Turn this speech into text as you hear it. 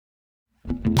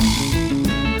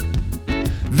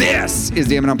This is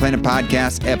the Amidon Planet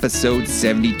Podcast, episode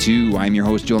 72. I'm your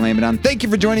host, Joel Amidon. Thank you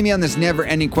for joining me on this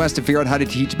never-ending quest to figure out how to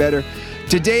teach better.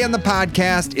 Today on the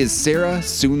podcast is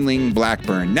Sarah-SoonLing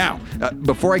Blackburn. Now,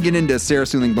 before I get into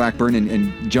Sarah-SoonLing Blackburn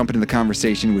and jump into the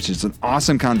conversation, which is an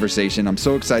awesome conversation, I'm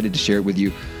so excited to share it with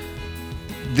you.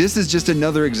 This is just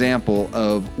another example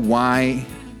of why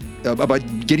about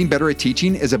getting better at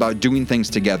teaching is about doing things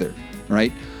together,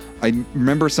 right? I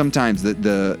remember sometimes that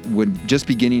when just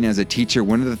beginning as a teacher,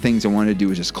 one of the things I wanted to do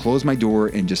was just close my door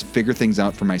and just figure things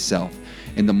out for myself.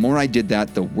 And the more I did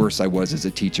that, the worse I was as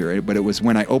a teacher. But it was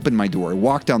when I opened my door,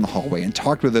 walked down the hallway and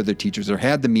talked with other teachers or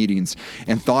had the meetings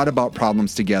and thought about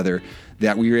problems together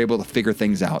that we were able to figure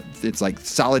things out. It's like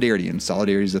solidarity, and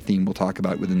solidarity is a theme we'll talk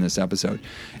about within this episode.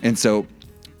 And so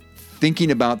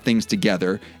thinking about things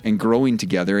together and growing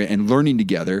together and learning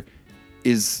together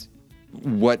is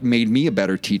what made me a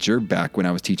better teacher back when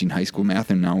I was teaching high school math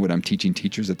and now when I'm teaching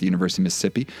teachers at the University of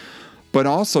Mississippi. But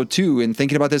also, too, in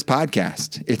thinking about this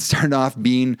podcast, it started off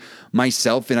being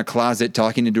myself in a closet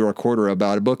talking into a recorder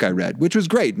about a book I read, which was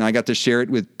great. And I got to share it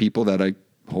with people that I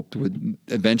hoped would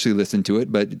eventually listen to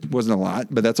it, but it wasn't a lot,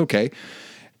 but that's okay.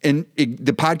 And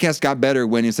the podcast got better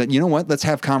when it said, you know what, let's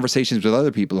have conversations with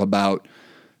other people about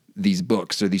these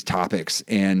books or these topics,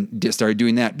 and just started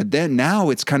doing that. But then now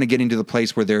it's kind of getting to the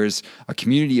place where there's a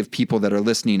community of people that are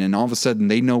listening, and all of a sudden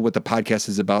they know what the podcast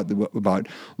is about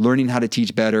learning how to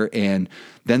teach better. And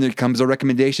then there comes a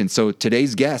recommendation. So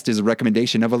today's guest is a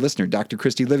recommendation of a listener, Dr.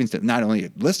 Christy Livingston. Not only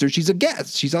a listener, she's a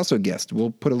guest. She's also a guest.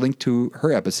 We'll put a link to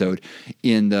her episode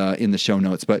in the show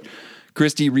notes. But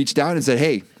Christy reached out and said,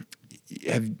 hey,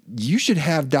 you should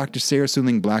have Dr.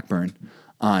 Sarah-SoonLing Blackburn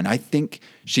on. I think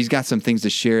she's got some things to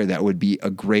share that would be a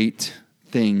great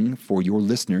thing for your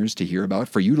listeners to hear about,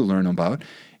 for you to learn about.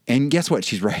 And guess what?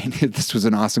 She's right. This was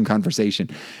an awesome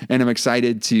conversation. And I'm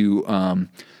excited to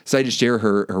share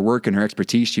her work and her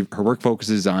expertise. Her work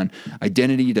focuses on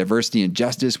identity, diversity, and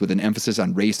justice with an emphasis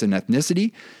on race and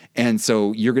ethnicity. And so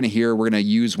we're going to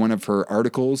use one of her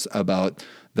articles about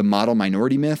the model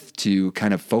minority myth to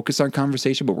kind of focus our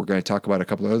conversation, but we're going to talk about a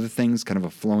couple of other things, kind of a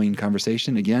flowing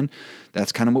conversation. Again,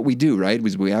 that's kind of what we do, right?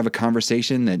 We have a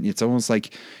conversation that it's almost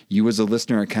like you as a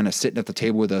listener are kind of sitting at the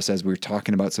table with us as we're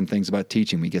talking about some things about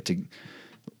teaching. We get to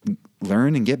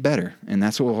learn and get better, and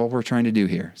that's all we're trying to do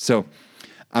here. So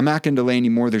I'm not going to delay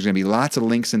anymore. There's going to be lots of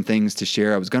links and things to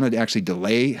share. I was going to actually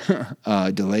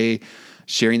delay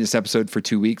sharing this episode for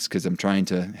 2 weeks because I'm trying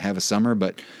to have a summer,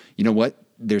 but you know what?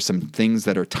 There's some things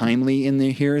that are timely in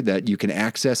here that you can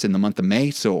access in the month of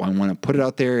May. So I want to put it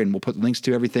out there, and we'll put links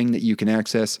to everything that you can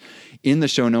access in the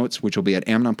show notes, which will be at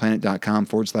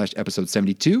amidonplanet.com/episode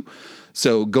 72.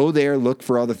 So go there, look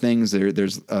for all the things.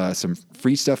 There's some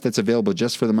free stuff that's available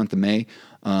just for the month of May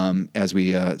as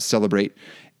we celebrate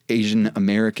Asian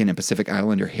American and Pacific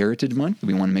Islander Heritage Month.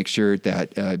 We want to make sure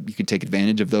that you can take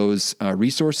advantage of those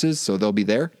resources. So they'll be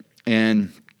there.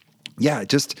 And yeah,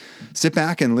 just sit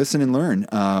back and listen and learn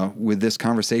with this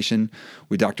conversation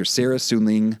with Dr.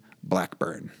 Sarah-SoonLing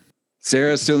Blackburn.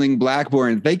 Sarah-SoonLing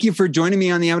Blackburn, thank you for joining me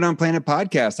on the Amidon Planet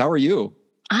podcast. How are you?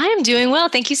 I'm doing well.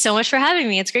 Thank you so much for having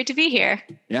me. It's great to be here.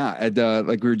 Yeah, and,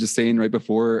 like we were just saying right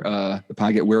before the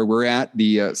podcast, where we're at,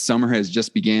 the summer has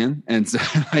just began. And so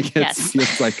I guess it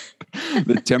feels like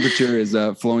the temperature is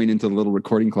flowing into the little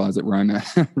recording closet where I'm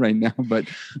at right now. But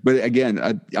again,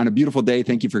 on a beautiful day,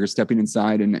 thank you for stepping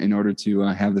inside in order to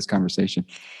have this conversation.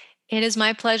 It is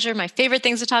my pleasure. My favorite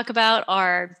things to talk about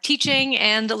are teaching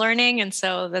and learning. And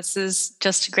so this is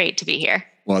just great to be here.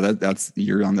 Well,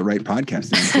 you're on the right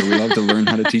podcast. So we love to learn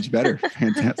how to teach better.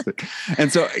 Fantastic.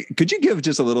 And so could you give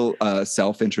just a little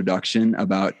self-introduction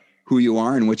about who you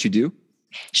are and what you do?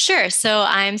 Sure. So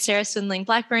I'm Sarah-SoonLing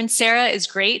Blackburn. Sarah is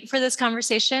great for this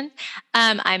conversation.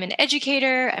 I'm an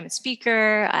educator. I'm a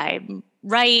speaker. I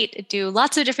write, do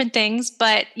lots of different things,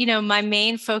 but my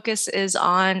main focus is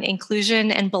on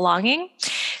inclusion and belonging.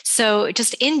 So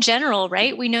just in general,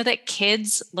 right, we know that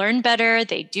kids learn better,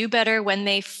 they do better when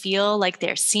they feel like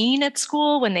they're seen at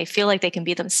school, when they feel like they can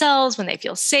be themselves, when they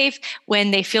feel safe,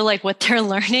 when they feel like what they're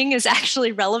learning is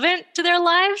actually relevant to their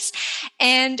lives.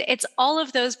 And it's all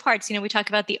of those parts. We talk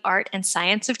about the art and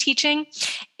science of teaching.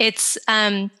 It's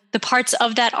the parts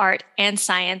of that art and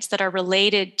science that are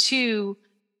related to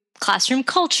classroom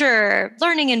culture,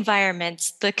 learning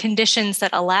environments, the conditions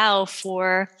that allow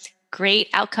for great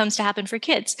outcomes to happen for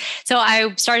kids. So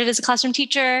I started as a classroom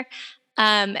teacher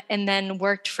and then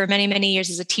worked for many, many years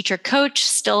as a teacher coach,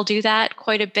 still do that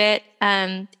quite a bit,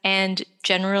 and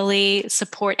generally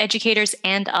support educators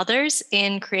and others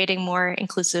in creating more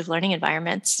inclusive learning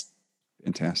environments.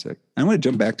 Fantastic. I want to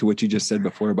jump back to what you just said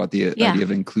before about the idea of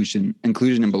inclusion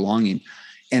and belonging.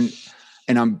 And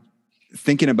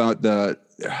thinking about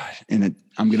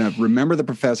I'm going to remember the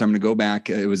professor. I'm going to go back.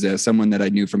 It was someone that I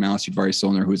knew from Alice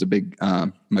Udvari-Solner, who was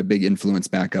my big influence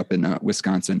back up in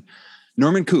Wisconsin.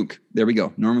 Norman Kook. There we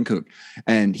go. Norman Kook.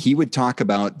 And he would talk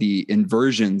about the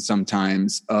inversion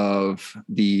sometimes of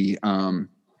the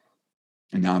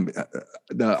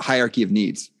hierarchy of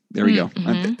needs. There we go.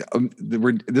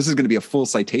 This is going to be a full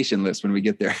citation list when we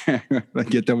get there, when I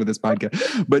get done with this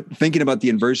podcast. But thinking about the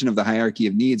inversion of the hierarchy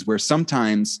of needs, where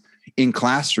sometimes in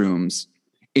classrooms,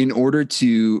 in order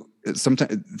to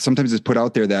sometimes it's put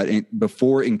out there that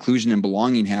before inclusion and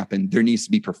belonging happen, there needs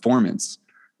to be performance,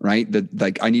 right? That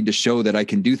like I need to show that I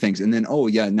can do things, and then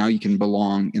now you can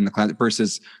belong in the class.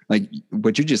 Versus like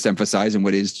what you just emphasized and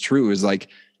what is true is like,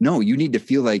 no, you need to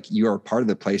feel like you are part of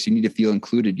the place. You need to feel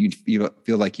included. You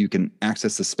feel like you can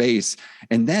access the space,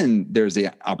 and then there's the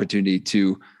opportunity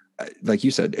to, like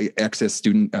you said, access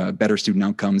better student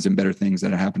outcomes and better things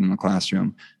that happen in the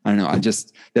classroom. I don't know.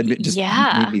 That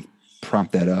made me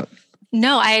prompt that up.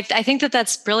 No, I think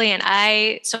that's brilliant.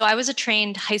 So I was a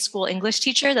trained high school English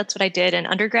teacher. That's what I did in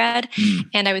undergrad.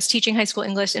 And I was teaching high school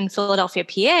English in Philadelphia,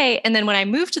 PA. And then when I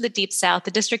moved to the Deep South,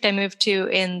 the district I moved to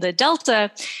in the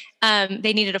Delta,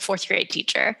 they needed a fourth grade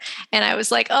teacher. And I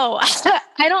was like, oh,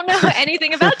 I don't know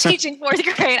anything about teaching fourth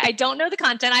grade. I don't know the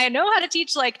content. I know how to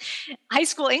teach like high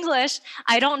school English.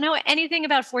 I don't know anything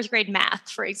about fourth grade math,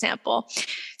 for example.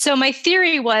 So my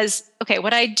theory was, okay,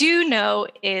 what I do know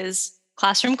is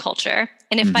classroom culture.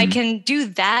 And if I can do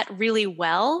that really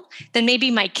well, then maybe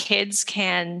my kids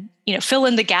can, fill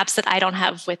in the gaps that I don't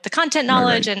have with the content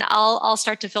knowledge, right. And I'll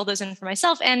start to fill those in for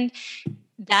myself. And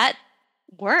that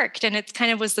worked. And it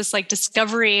kind of was this like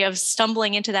discovery of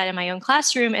stumbling into that in my own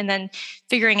classroom and then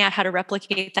figuring out how to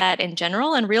replicate that in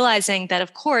general and realizing that,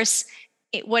 of course,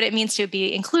 what it means to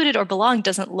be included or belong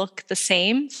doesn't look the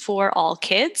same for all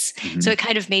kids. So it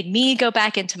kind of made me go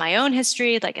back into my own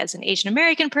history, like as an Asian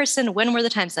American person, when were the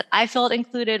times that I felt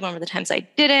included? When were the times I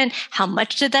didn't? How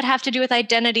much did that have to do with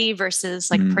identity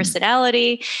versus like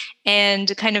personality?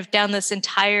 And kind of down this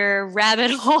entire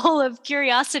rabbit hole of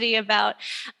curiosity about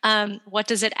what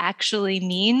does it actually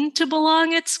mean to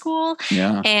belong at school?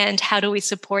 Yeah. And how do we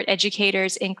support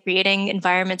educators in creating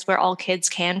environments where all kids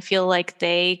can feel like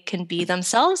they can be themselves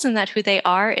and that who they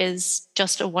are is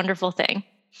just a wonderful thing.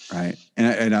 Right.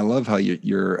 And I love how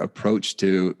your approach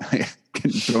to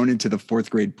getting thrown into the fourth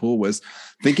grade pool was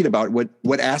thinking about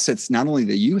what assets not only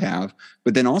that you have,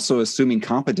 but then also assuming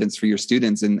competence for your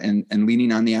students and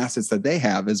leaning on the assets that they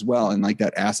have as well. And like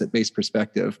that asset-based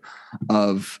perspective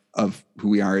of who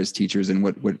we are as teachers and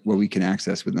what we can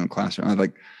access within the classroom. I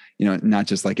like, not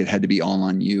just like it had to be all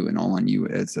on you and all on you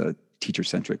as a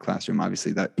teacher-centric classroom.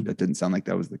 Obviously that didn't sound like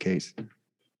that was the case.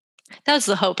 That was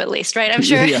the hope, at least, right? I'm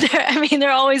sure. Yeah. There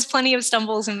are always plenty of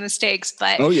stumbles and mistakes,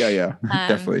 but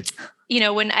definitely.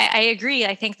 When I agree,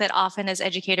 I think that often as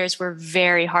educators, we're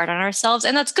very hard on ourselves,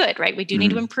 and that's good, right? We do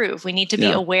need to improve. We need to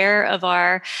be aware of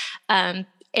our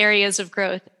areas of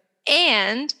growth.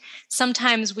 And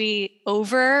sometimes we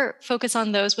over focus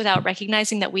on those without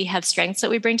recognizing that we have strengths that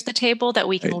we bring to the table that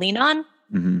we can lean on.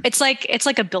 It's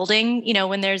like a building,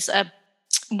 when there's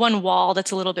one wall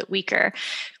that's a little bit weaker.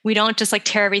 We don't just like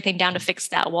tear everything down to fix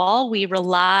that wall. We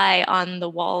rely on the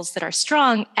walls that are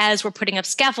strong as we're putting up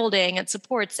scaffolding and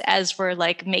supports, as we're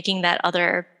like making that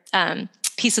other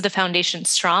piece of the foundation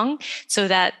strong so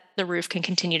that the roof can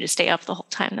continue to stay up the whole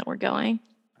time that we're going.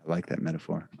 I like that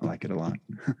metaphor. I like it a lot.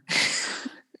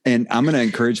 And I'm going to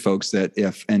encourage folks that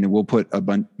we'll put a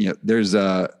bunch, you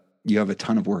have a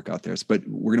ton of work out there, but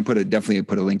we're going to definitely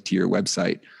put a link to your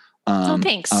website.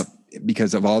 Thanks.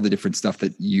 Because of all the different stuff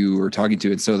that you were talking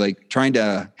to. And so like trying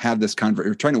to have this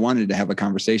wanted to have a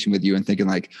conversation with you and thinking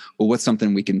like, well, what's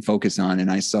something we can focus on?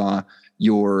 And I saw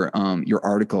your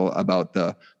article about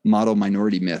the model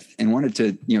minority myth and wanted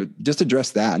to, just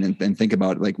address that and think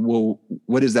about like, well,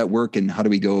 what is that work and how do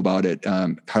we go about it?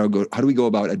 How do we go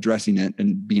about addressing it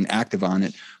and being active on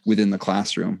it within the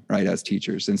classroom, right? As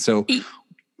teachers. And so,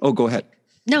 go ahead.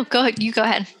 No, go ahead. You go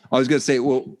ahead. I was going to say,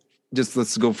 well, just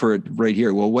let's go for it right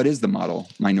here. Well, what is the model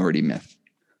minority myth?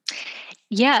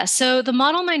 Yeah, so the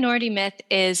model minority myth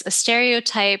is a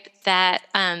stereotype that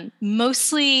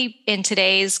mostly in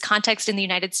today's context in the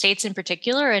United States in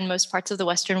particular, and most parts of the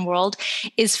Western world,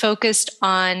 is focused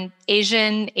on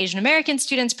Asian American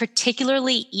students,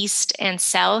 particularly East and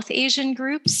South Asian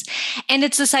groups. And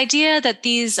it's this idea that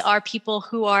these are people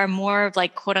who are more of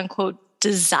like quote unquote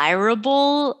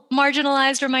desirable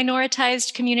marginalized or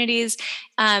minoritized communities.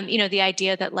 The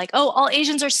idea that like, all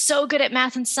Asians are so good at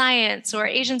math and science, or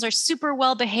Asians are super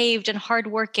well behaved and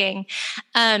hardworking.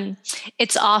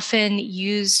 It's often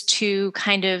used to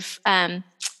kind of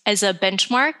as a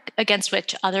benchmark against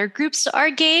which other groups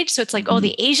are gauged. So it's like, oh,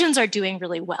 the Asians are doing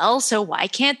really well, so why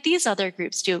can't these other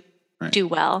groups do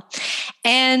well?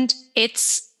 And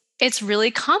it's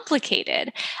really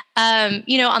complicated. On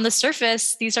the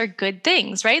surface, these are good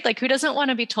things, right? Like, who doesn't want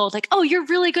to be told, like, oh, you're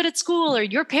really good at school, or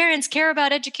your parents care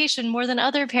about education more than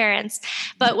other parents?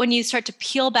 But when you start to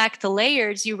peel back the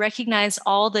layers, you recognize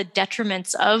all the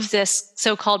detriments of this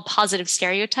so-called positive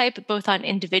stereotype, both on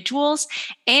individuals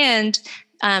and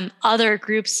other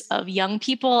groups of young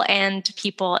people and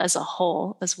people as a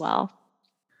whole as well.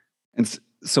 And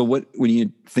so when you're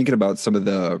thinking about some of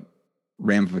the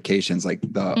ramifications, like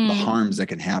the harms that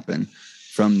can happen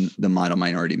from the model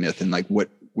minority myth, and like what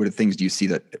things do you see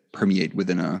that permeate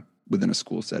within a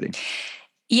school setting?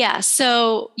 Yeah.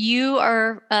 So you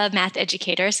are a math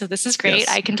educator, so this is great. Yes.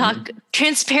 I can talk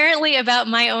transparently about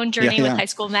my own journey with high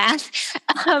school math,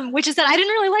 which is that I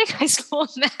didn't really like high school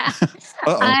math.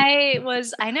 I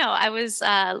was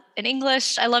in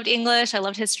English. I loved English. I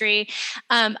loved history.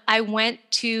 I went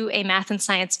to a math and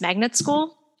science magnet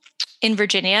school in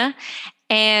Virginia.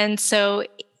 And so,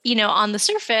 on the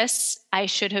surface, I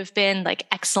should have been like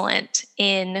excellent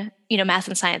in, math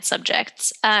and science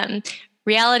subjects.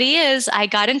 Reality is I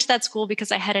got into that school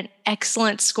because I had an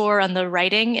excellent score on the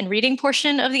writing and reading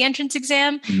portion of the entrance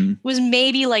exam. Was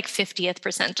maybe like 50th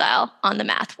percentile on the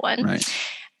math one.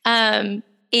 Right.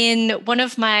 In one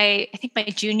of my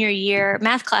junior year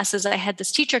math classes, I had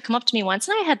this teacher come up to me once,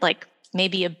 and I had like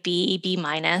maybe a B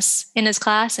minus in his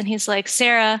class. And he's like,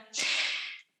 Sarah,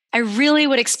 I really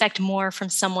would expect more from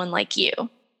someone like you.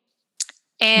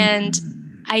 And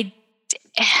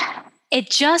it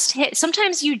just hit.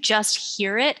 Sometimes you just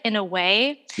hear it in a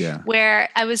way where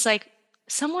I was like,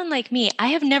 someone like me, I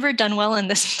have never done well in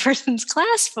this person's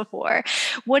class before.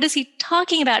 What is he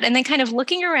talking about? And then kind of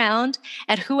looking around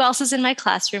at who else is in my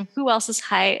classroom, who else is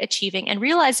high achieving, and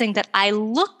realizing that I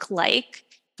look like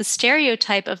the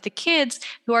stereotype of the kids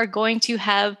who are going to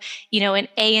have, an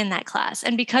A in that class.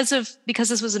 And because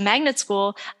this was a magnet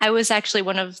school, I was actually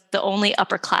one of the only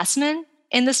upperclassmen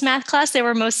in this math class. They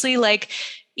were mostly like,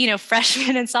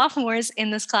 freshmen and sophomores in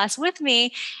this class with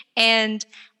me. And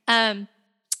that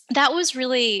was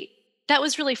really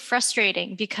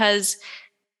frustrating, because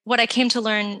what I came to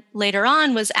learn later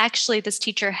on was actually this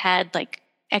teacher had like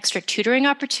extra tutoring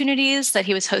opportunities that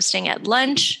he was hosting at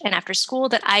lunch and after school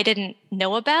that I didn't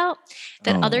know about,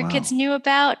 that other kids knew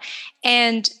about.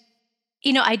 And,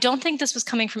 I don't think this was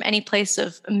coming from any place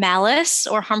of malice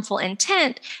or harmful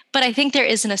intent, but I think there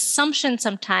is an assumption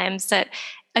sometimes that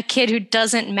a kid who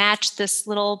doesn't match this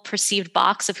little perceived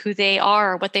box of who they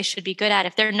are or what they should be good at,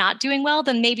 if they're not doing well,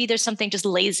 then maybe there's something just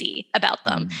lazy about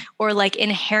them or like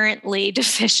inherently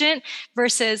deficient,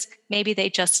 versus maybe they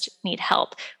just need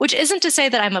help, which isn't to say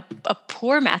that I'm a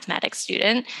poor mathematics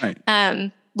student.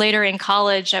 Right. Later in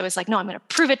college, I was like, no, I'm going to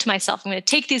prove it to myself. I'm going to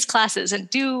take these classes and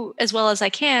do as well as I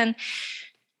can.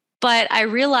 But I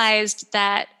realized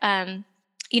that,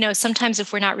 sometimes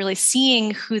if we're not really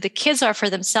seeing who the kids are for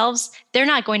themselves, they're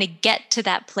not going to get to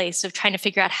that place of trying to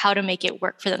figure out how to make it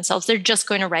work for themselves. They're just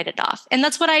going to write it off. And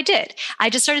that's what I did. I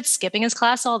just started skipping his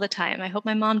class all the time. I hope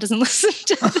my mom doesn't listen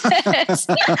to this.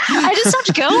 I just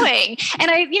stopped going.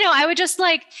 And I would just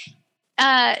like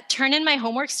turn in my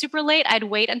homework super late. I'd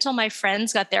wait until my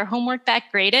friends got their homework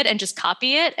back graded and just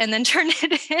copy it and then turn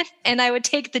it in. And I would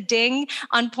take the ding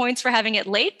on points for having it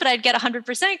late, but I'd get 100%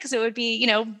 because it would be,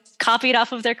 copied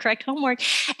off of their correct homework.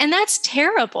 And that's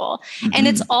terrible. And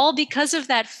it's all because of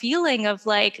that feeling of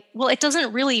like, well, it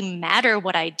doesn't really matter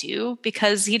what I do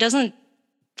because he doesn't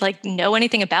like know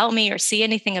anything about me or see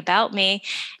anything about me.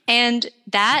 And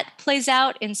that plays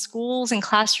out in schools and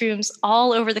classrooms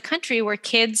all over the country, where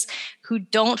kids who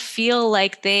don't feel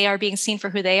like they are being seen for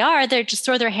who they are, they just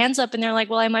throw their hands up and they're like,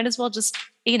 well, I might as well just,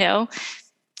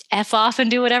 F off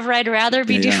and do whatever I'd rather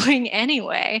be doing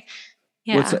anyway.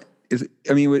 Yeah.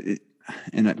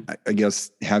 I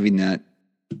guess having that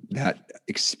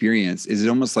experience, is it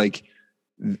almost like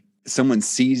someone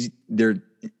sees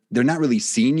they're not really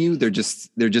seeing you. They're just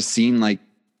seeing like,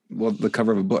 well, the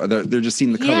cover of a book. They're just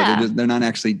seeing the cover. Yeah. They're not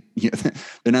actually,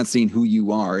 they're not seeing who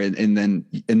you are. And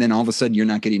then all of a sudden you're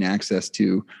not getting access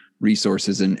to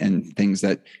resources and things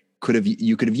that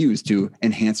you could have used to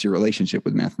enhance your relationship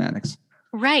with mathematics.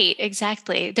 Right,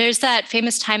 exactly. There's that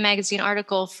famous Time magazine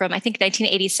article from, I think,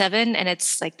 1987, and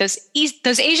it's like those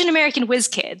Asian American whiz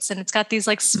kids, and it's got these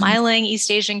like smiling East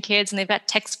Asian kids, and they've got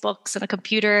textbooks and a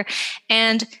computer,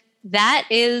 and that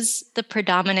is the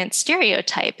predominant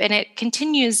stereotype. And it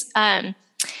continues,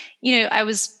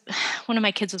 one of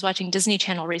my kids was watching Disney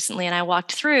Channel recently, and I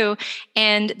walked through,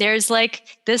 and there's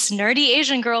like this nerdy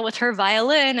Asian girl with her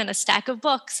violin and a stack of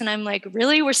books. And I'm like,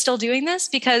 really? We're still doing this?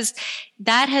 Because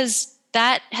that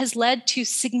has led to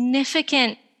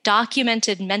significant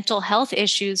documented mental health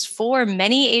issues for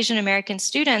many Asian American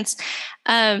students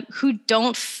who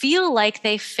don't feel like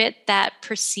they fit that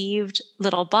perceived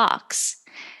little box.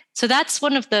 So that's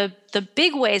one of the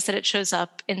big ways that it shows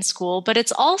up in school, but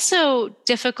it's also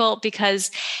difficult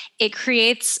because it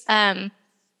creates kind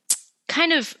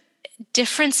of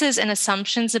differences and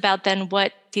assumptions about then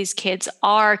what these kids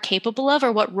are capable of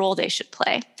or what role they should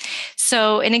play.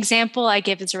 So an example I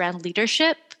give is around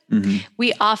leadership. Mm-hmm.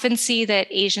 We often see that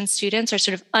Asian students are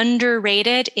sort of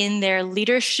underrated in their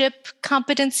leadership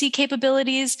competency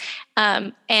capabilities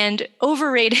and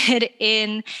overrated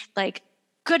in like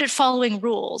good at following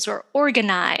rules or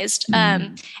organized.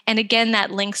 And again,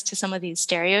 that links to some of these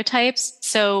stereotypes.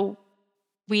 So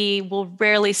we will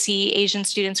rarely see Asian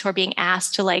students who are being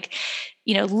asked to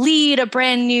lead a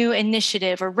brand new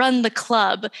initiative or run the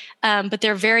club. But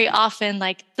they're very often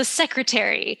like the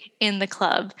secretary in the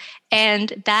club.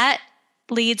 And that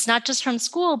leads not just from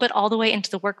school, but all the way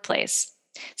into the workplace.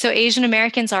 So Asian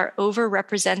Americans are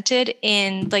overrepresented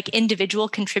in like individual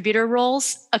contributor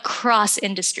roles across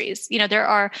industries. There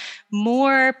are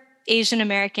more Asian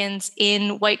Americans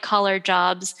in white collar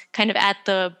jobs kind of at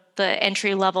the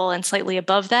entry level and slightly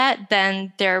above that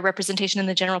than their representation in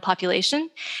the general population,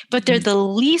 but they're the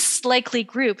least likely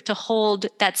group to hold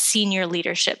that senior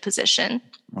leadership position.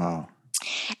 Wow.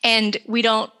 And we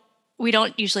don't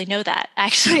usually know that.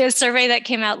 Actually, a survey that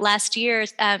came out last year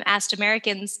asked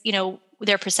Americans,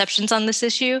 their perceptions on this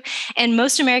issue. And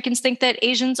most Americans think that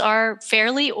Asians are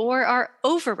fairly or are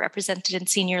overrepresented in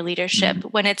senior leadership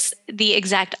when it's the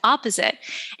exact opposite.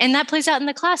 And that plays out in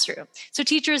the classroom. So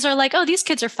teachers are like, oh, these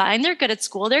kids are fine. They're good at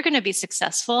school. They're going to be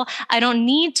successful. I don't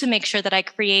need to make sure that I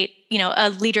create,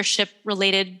 a leadership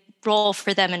related role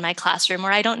for them in my classroom,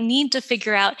 or I don't need to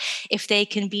figure out if they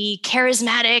can be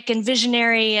charismatic and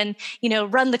visionary and,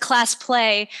 run the class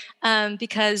play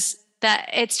because that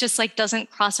it's just like doesn't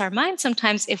cross our mind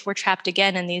sometimes if we're trapped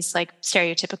again in these like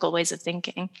stereotypical ways of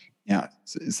thinking. Yeah.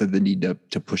 So the need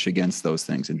to push against those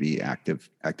things and be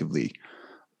actively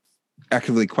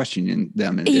questioning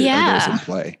them and are those in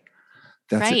play.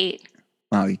 That's right.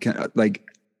 Wow. You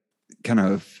can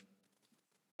I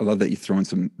love that you throw in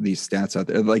some these stats out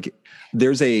there. Like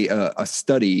there's a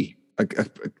study, a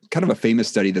kind of a famous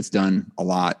study that's done a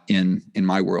lot in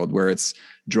my world where it's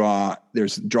draw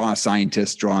a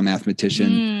scientist, draw a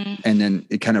mathematician, and then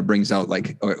it kind of brings out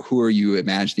like, who are you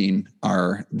imagining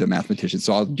are the mathematicians?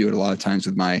 So I'll do it a lot of times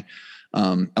with my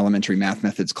elementary math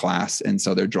methods class. And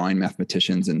so they're drawing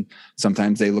mathematicians and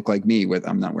sometimes they look like me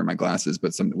I'm not wearing my glasses,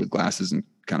 but some with glasses and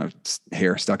kind of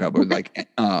hair stuck up or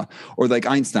like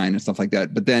Einstein and stuff like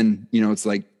that. But then, it's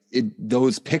like,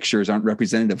 those pictures aren't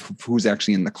representative of who's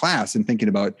actually in the class and thinking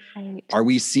about, are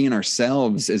we seeing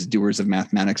ourselves as doers of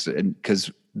mathematics? And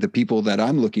because the people that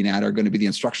I'm looking at are going to be the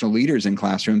instructional leaders in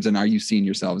classrooms. And are you seeing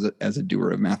yourselves as a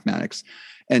doer of mathematics?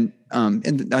 And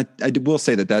I will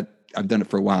say that I've done it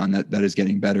for a while and that is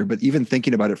getting better, but even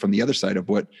thinking about it from the other side of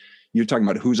what you're talking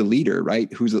about, who's a leader,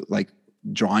 right? Who's like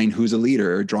drawing who's a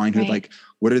leader or drawing who, like,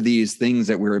 what are these things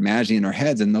that we're imagining in our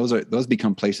heads? And those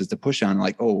become places to push on,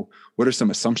 like, oh, what are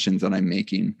some assumptions that I'm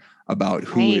making about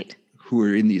who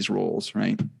are in these roles,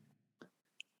 right?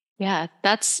 Yeah,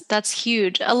 that's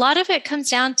huge. A lot of it comes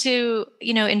down to,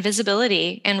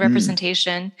 invisibility and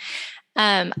representation.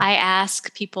 I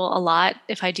ask people a lot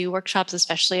if I do workshops,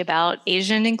 especially about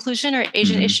Asian inclusion or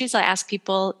Asian issues. I ask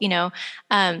people,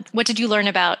 what did you learn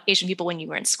about Asian people when you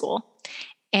were in school?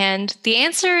 And the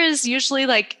answer is usually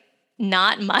like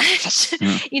not much.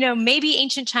 Maybe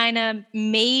ancient China,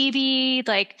 maybe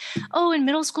like, oh, in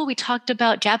middle school we talked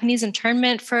about Japanese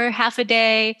internment for half a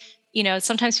day.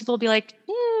 Sometimes people will be like,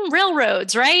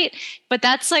 railroads, right? But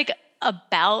that's like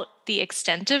about the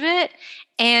extent of it.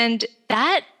 And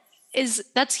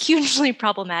that's hugely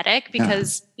problematic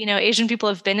because, Asian people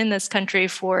have been in this country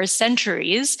for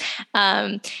centuries,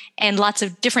 and lots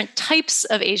of different types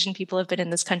of Asian people have been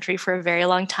in this country for a very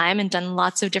long time and done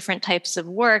lots of different types of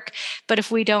work. But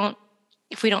if we don't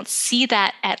see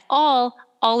that at all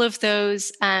of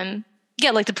those,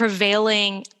 like the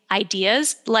prevailing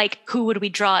ideas, like who would we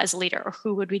draw as a leader or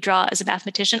who would we draw as a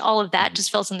mathematician, all of that just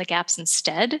fills in the gaps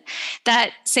instead.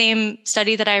 That same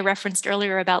study that I referenced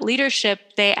earlier about leadership,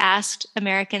 they asked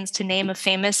Americans to name a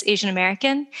famous Asian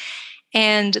American,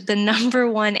 and the number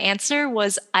one answer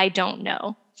was, I don't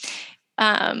know,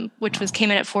 which came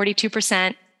in at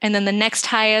 42%. And then the next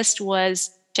highest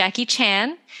was Jackie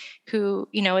Chan, who,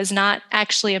 is not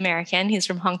actually American. He's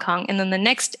from Hong Kong. And then the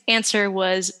next answer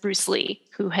was Bruce Lee,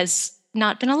 who has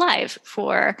not been alive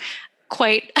for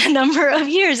quite a number of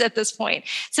years at this point.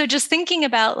 So just thinking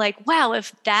about like, wow,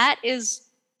 if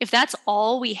that's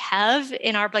all we have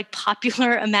in our like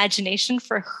popular imagination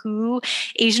for who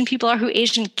Asian people are, who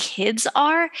Asian kids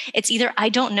are, it's either I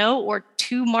don't know or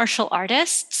two martial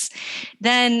artists,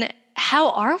 then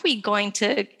how are we going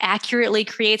to accurately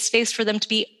create space for them to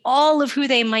be all of who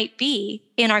they might be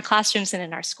in our classrooms and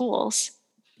in our schools?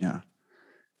 Yeah.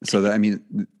 So that, I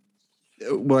mean,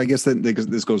 well, I guess that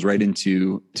this goes right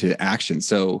into action.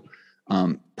 So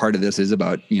part of this is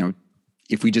about,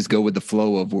 if we just go with the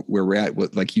flow of where we're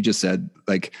at, like you just said,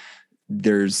 like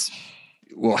that's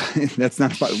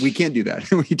not, we can't do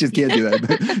that. We just can't do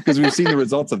that because we've seen the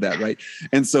results of that. Right.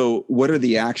 And so what are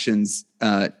the actions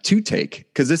to take?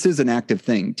 Because this is an active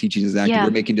thing. Teaching is active. Yeah.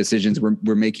 We're making decisions.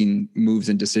 We're making moves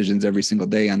and decisions every single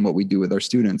day on what we do with our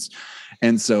students.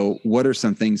 And so what are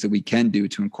some things that we can do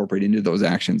to incorporate into those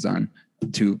actions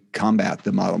to combat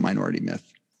the model minority myth?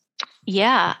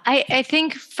 Yeah, I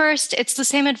think first, it's the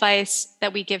same advice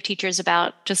that we give teachers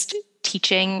about just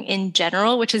teaching in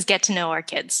general, which is get to know our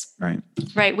kids.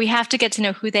 Right. We have to get to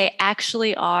know who they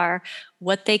actually are,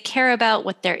 what they care about,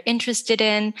 what they're interested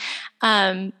in,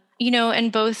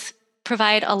 and both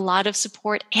provide a lot of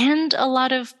support and a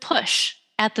lot of push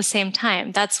at the same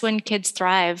time. That's when kids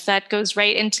thrive. That goes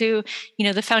right into,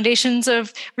 the foundations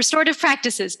of restorative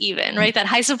practices even, right? That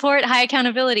high support, high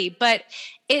accountability. But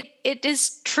it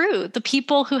is true. The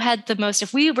people who had the most,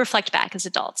 if we reflect back as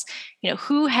adults,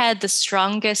 who had the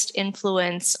strongest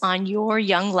influence on your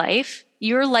young life,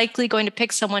 you're likely going to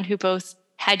pick someone who both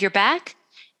had your back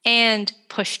and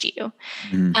pushed you.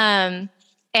 Mm-hmm.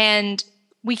 And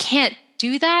we can't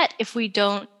do that if we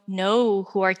don't know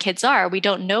who our kids are. We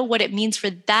don't know what it means for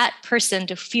that person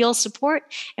to feel support,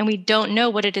 and we don't know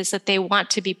what it is that they want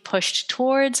to be pushed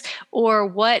towards, or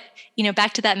what,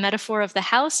 back to that metaphor of the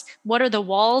house, what are the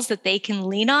walls that they can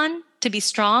lean on to be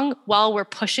strong while we're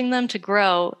pushing them to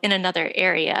grow in another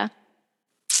area.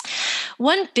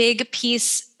 One big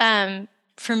piece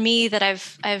for me that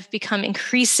I've become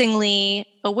increasingly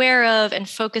aware of and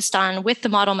focused on with the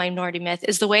model minority myth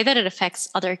is the way that it affects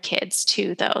other kids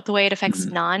too, though, the way it affects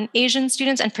non-Asian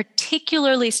students and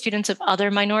particularly students of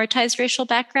other minoritized racial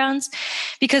backgrounds,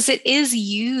 because it is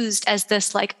used as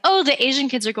this like, oh, the Asian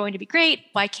kids are going to be great.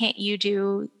 Why can't you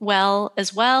do well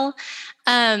as well?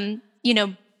 The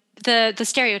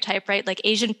stereotype, right? Like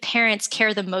Asian parents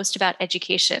care the most about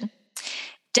education.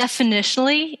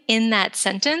 Definitionally, in that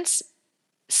sentence,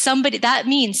 that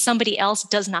means somebody else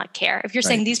does not care. If you're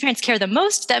saying these parents care the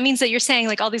most, that means that you're saying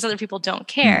like all these other people don't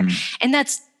care. Mm-hmm. And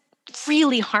that's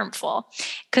really harmful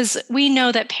because we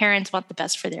know that parents want the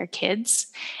best for their kids.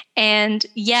 And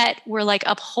yet we're like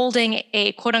upholding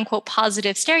a quote unquote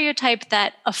positive stereotype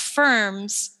that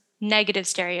affirms negative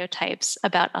stereotypes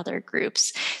about other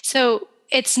groups. So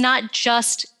it's not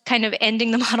just kind of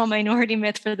ending the model minority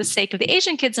myth for the sake of the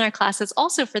Asian kids in our classes,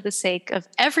 also for the sake of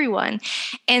everyone,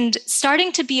 and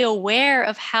starting to be aware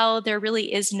of how there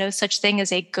really is no such thing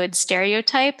as a good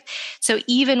stereotype. So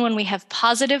even when we have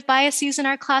positive biases in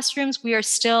our classrooms, we are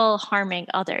still harming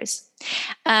others.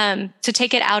 To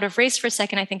take it out of race for a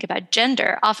second, I think about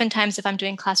gender. Oftentimes, if I'm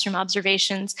doing classroom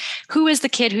observations, who is the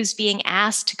kid who's being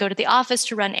asked to go to the office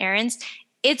to run errands?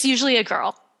 It's usually a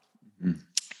girl. Mm-hmm.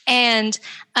 And,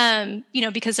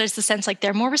 because there's the sense like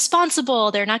they're more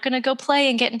responsible, they're not going to go play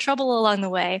and get in trouble along the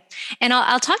way. And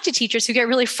I'll talk to teachers who get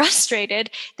really frustrated.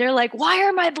 They're like, why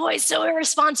are my boys so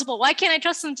irresponsible? Why can't I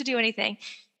trust them to do anything?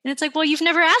 And it's like, well, you've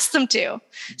never asked them to.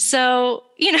 So,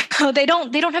 they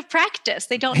don't have practice.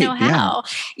 They don't know how,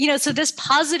 so this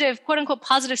positive, quote unquote,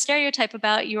 positive stereotype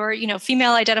about your,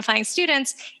 female identifying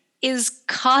students is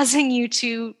causing you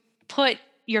to put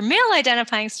your male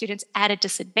identifying students at a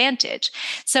disadvantage.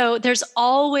 So there's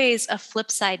always a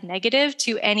flip side negative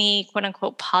to any quote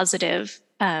unquote positive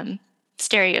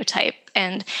stereotype.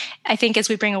 And I think as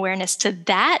we bring awareness to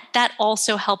that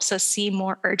also helps us see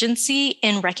more urgency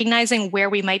in recognizing where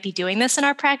we might be doing this in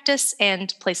our practice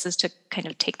and places to kind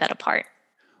of take that apart.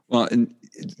 Well, and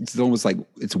it's almost like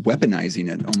it's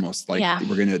weaponizing it, almost like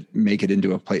we're going to make it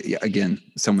into a play. Again,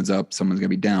 someone's up, someone's going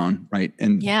to be down. Right.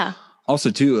 And also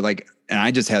too, like, and I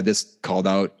just had this called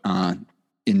out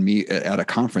in me at a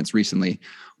conference recently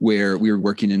where we were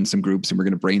working in some groups and we're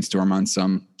going to brainstorm on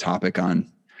some topic on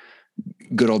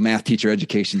good old math teacher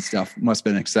education stuff. Must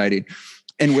have been exciting.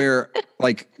 And where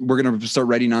like, we're going to start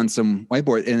writing on some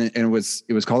whiteboard and it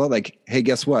was called out like, hey,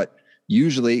 guess what?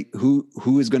 Usually who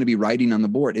is going to be writing on the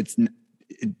board? It's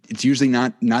usually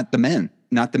not the men.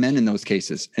 not the men in those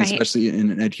cases, and Right. especially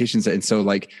in an education setting. And so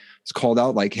like it's called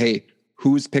out like, hey,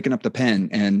 who's picking up the pen?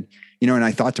 And, and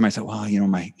I thought to myself, well,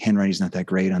 my handwriting is not that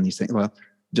great on these things. Well,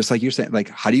 just like you're saying, like,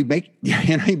 how do you make your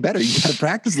handwriting better? You got to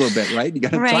practice a little bit, right? You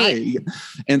got to try.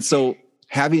 And so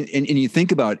having, and you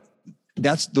think about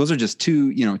those are just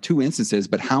two instances,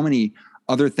 but how many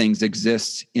other things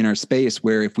exist in our space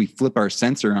where if we flip our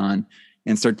sensor on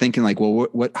and start thinking like, well,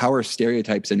 how are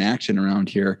stereotypes in action around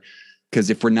here? Because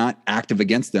if we're not active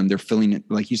against them, they're filling it,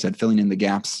 like you said, filling in the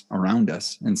gaps around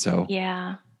us. And so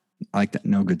I like that.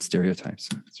 No good stereotypes.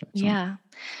 That's right. Yeah.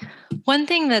 One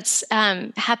thing that's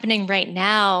happening right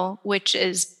now, which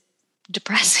is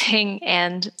depressing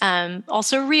and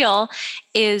also real,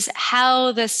 is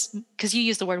how this, because you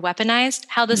use the word weaponized,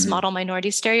 how this model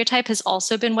minority stereotype has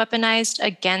also been weaponized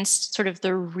against sort of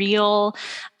the real,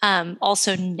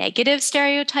 also negative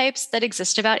stereotypes that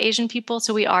exist about Asian people.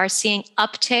 So we are seeing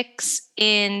upticks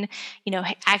in,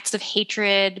 acts of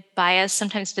hatred, bias,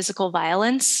 sometimes physical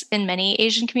violence in many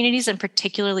Asian communities, and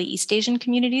particularly East Asian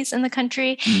communities in the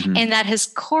country. And that has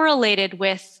correlated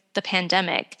with the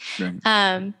pandemic. Right.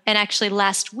 And actually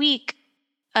last week,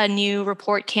 a new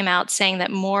report came out saying that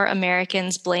more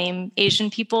Americans blame Asian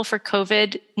people for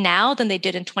COVID now than they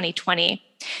did in 2020.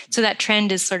 So that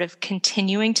trend is sort of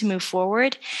continuing to move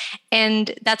forward,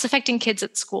 and that's affecting kids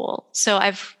at school. So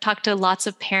I've talked to lots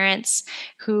of parents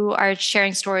who are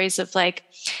sharing stories of like,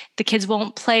 the kids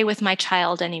won't play with my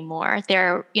child anymore.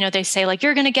 They say like,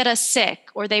 you're going to get us sick,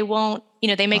 or they won't,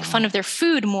 they make fun of their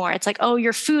food more. It's like, oh,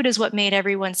 your food is what made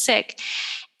everyone sick.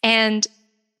 And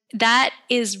that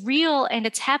is real and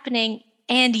it's happening.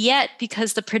 And yet,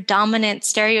 because the predominant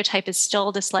stereotype is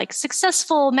still this like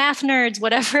successful math nerds,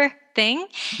 whatever thing,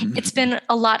 it's been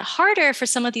a lot harder for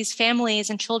some of these families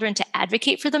and children to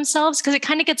advocate for themselves because it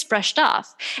kind of gets brushed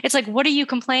off. It's like, what are you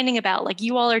complaining about? Like,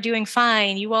 you all are doing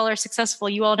fine. You all are successful.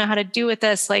 You all know how to do with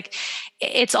this. Like,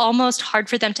 it's almost hard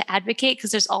for them to advocate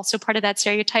because there's also part of that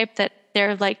stereotype that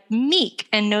they're like meek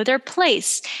and know their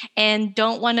place and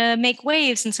don't want to make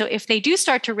waves. And so if they do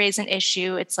start to raise an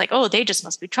issue, it's like, oh, they just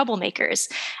must be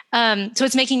troublemakers. So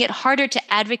it's making it harder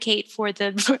to advocate for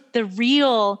the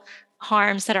real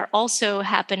harms that are also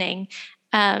happening.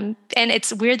 And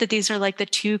it's weird that these are like the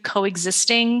two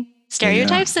coexisting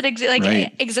stereotypes that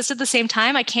exist at the same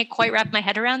time. I can't quite wrap my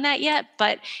head around that yet,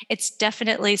 but it's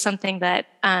definitely something that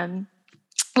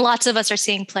lots of us are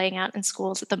seeing playing out in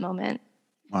schools at the moment.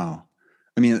 Wow.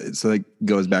 I mean, so it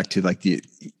goes back to like the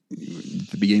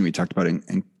beginning, we talked about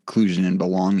inclusion and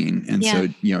belonging. And so,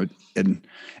 and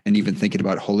even thinking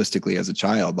about holistically as a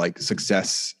child, like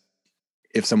success,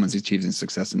 if someone's achieving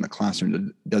success in the classroom,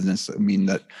 it doesn't necessarily mean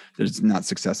that there's not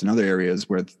success in other areas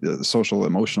where the social,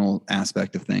 emotional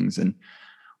aspect of things, and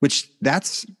which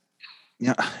that's,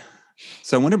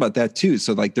 so I wonder about that too.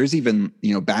 So like, there's even,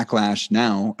 backlash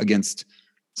now against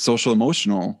social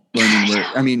emotional learning where,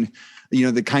 I mean,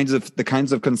 the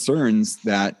kinds of concerns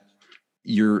that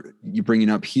you're bringing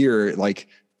up here, like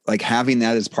having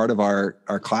that as part of our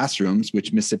classrooms,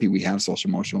 which Mississippi, we have social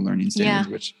emotional learning standards,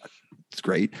 which is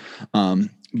great.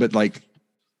 But like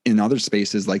in other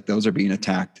spaces, like those are being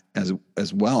attacked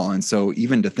as well. And so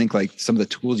even to think like some of the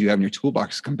tools you have in your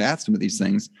toolbox to combat some of these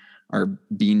things are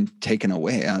being taken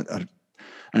away. I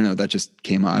don't know. That just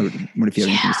came out. What if you have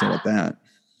anything to say about that?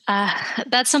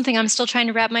 That's something I'm still trying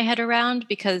to wrap my head around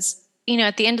because,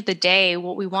 at the end of the day,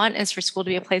 what we want is for school to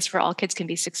be a place where all kids can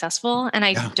be successful. And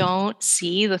I don't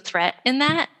see the threat in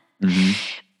that. Mm-hmm.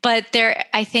 But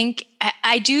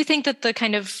I do think that the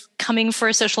kind of coming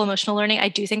for social emotional learning, I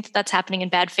do think that that's happening in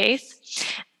bad faith.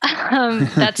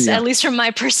 That's at least from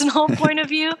my personal point of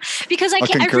view, because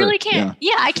I really can't.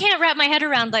 I can't wrap my head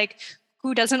around like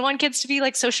who doesn't want kids to be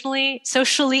like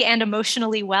socially and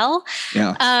emotionally well.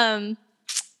 Yeah.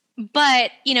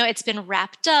 But, it's been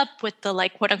wrapped up with the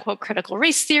like quote unquote critical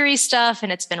race theory stuff.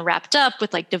 And it's been wrapped up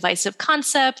with like divisive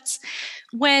concepts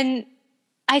when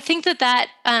I think that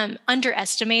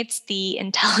underestimates the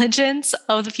intelligence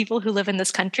of the people who live in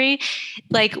this country.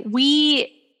 Like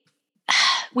we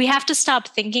have to stop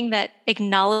thinking that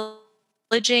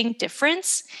acknowledging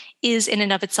difference is in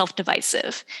and of itself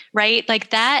divisive, right?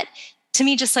 Like that to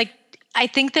me, just like, I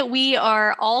think that we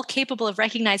are all capable of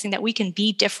recognizing that we can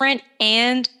be different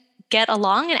and get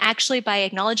along. And actually by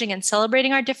acknowledging and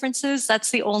celebrating our differences,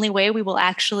 that's the only way we will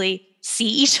actually see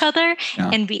each other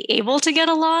and be able to get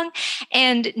along.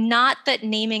 And not that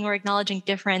naming or acknowledging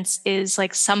difference is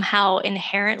like somehow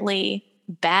inherently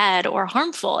bad or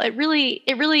harmful. It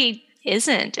really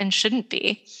isn't and shouldn't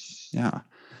be. Yeah.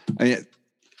 Let's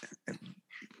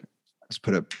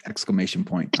put an exclamation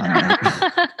point on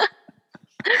that.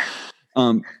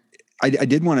 I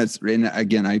did want to, and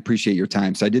again, I appreciate your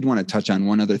time. So I did want to touch on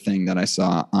one other thing that I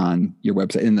saw on your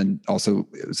website. And then also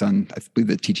it was on, I believe,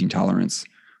 the Teaching Tolerance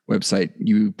website.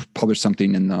 You published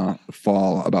something in the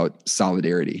fall about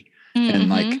solidarity and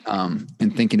like,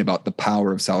 and thinking about the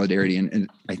power of solidarity. And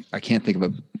I can't think of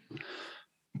a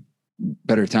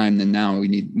better time than now. We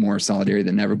need more solidarity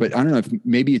than ever. But I don't know if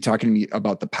maybe you're talking to me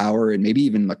about the power and maybe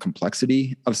even the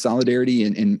complexity of solidarity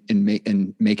and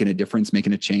making a difference,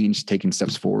 making a change, taking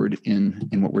steps forward in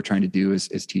what we're trying to do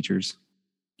as teachers.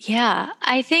 Yeah,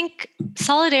 I think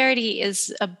solidarity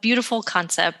is a beautiful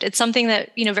concept. It's something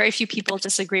that, very few people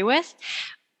disagree with.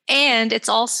 And it's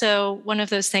also one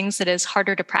of those things that is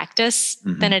harder to practice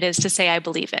than it is to say, I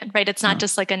believe in, right? It's not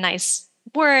just like a nice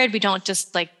word. We don't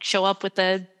just like show up with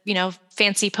a,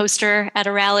 fancy poster at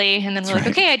a rally and then we're like,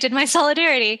 okay, I did my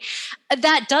solidarity.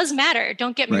 That does matter.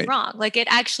 Don't get me wrong. Like it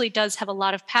actually does have a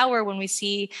lot of power when we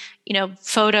see,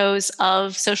 photos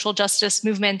of social justice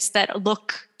movements that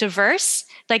look diverse.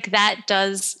 Like that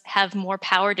does have more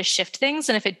power to shift things.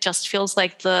 And if it just feels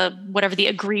like whatever the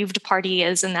aggrieved party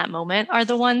is in that moment are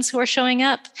the ones who are showing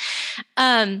up.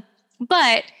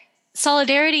 But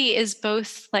solidarity is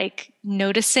both like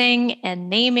noticing and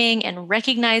naming and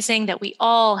recognizing that we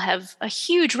all have a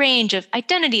huge range of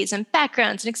identities and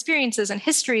backgrounds and experiences and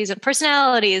histories and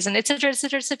personalities and et cetera, et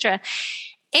cetera, et cetera.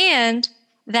 And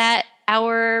that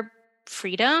our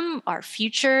freedom, our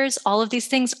futures, all of these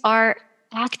things are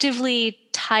actively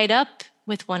tied up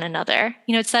with one another.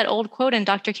 It's that old quote, and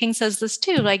Dr. King says this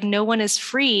too, like no one is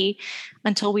free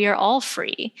until we are all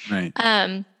free.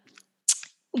 Right.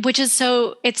 Which is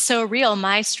it's so real.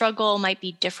 My struggle might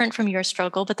be different from your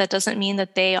struggle, but that doesn't mean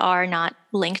that they are not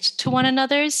linked to one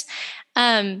another's.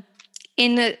 In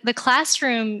the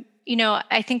classroom,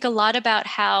 I think a lot about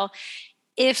how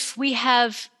if we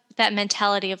have that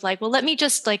mentality of like, well, let me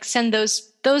just like send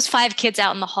those 5 kids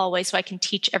out in the hallway so I can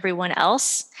teach everyone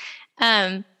else.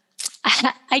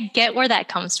 I get where that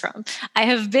comes from. I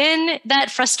have been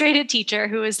that frustrated teacher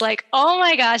who is like, oh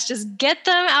my gosh, just get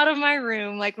them out of my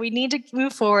room. Like we need to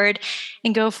move forward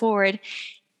and go forward.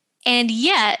 And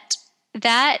yet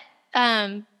that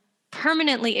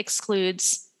permanently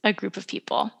excludes a group of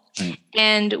people. Right.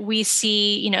 And we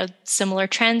see, similar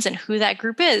trends in who that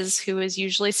group is, who is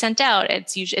usually sent out.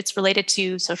 It's related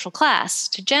to social class,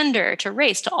 to gender, to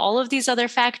race, to all of these other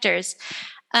factors.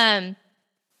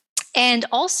 And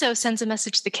also sends a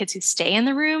message to the kids who stay in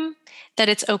the room that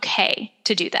it's okay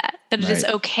to do that it is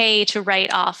okay to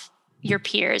write off your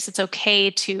peers. It's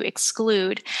okay to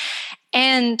exclude.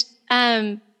 And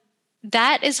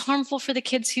that is harmful for the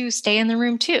kids who stay in the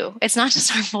room too. It's not just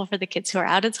harmful for the kids who are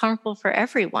out, it's harmful for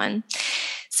everyone.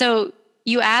 So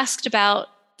you asked about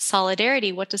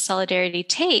solidarity. What does solidarity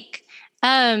take?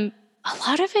 A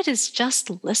lot of it is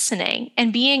just listening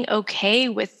and being okay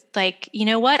with like,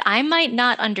 what? I might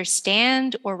not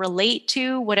understand or relate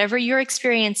to whatever your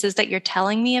experience is that you're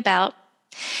telling me about,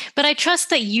 but I trust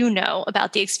that you know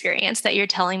about the experience that you're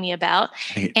telling me about.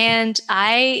 Right. And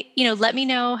let me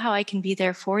know how I can be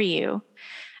there for you.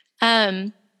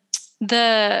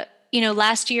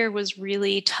 Last year was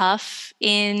really tough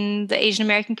in the Asian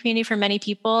American community for many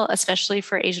people, especially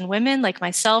for Asian women like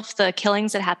myself. The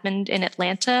killings that happened in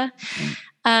Atlanta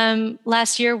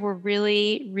last year were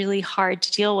really, really hard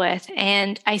to deal with.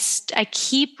 And I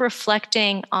keep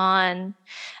reflecting on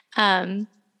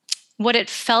what it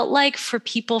felt like for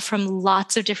people from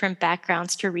lots of different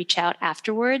backgrounds to reach out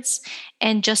afterwards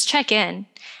and just check in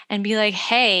and be like,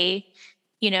 hey,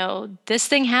 this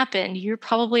thing happened. You're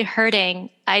probably hurting.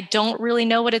 I don't really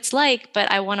know what it's like,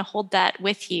 but I want to hold that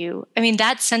with you. I mean,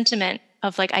 that sentiment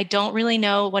of like, I don't really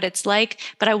know what it's like,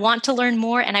 but I want to learn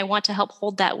more and I want to help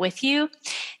hold that with you.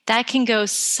 That can go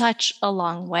such a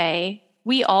long way.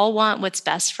 We all want what's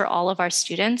best for all of our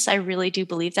students. I really do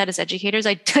believe that as educators.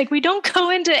 We don't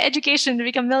go into education to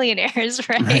become millionaires,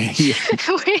 right? Yeah.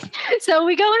 So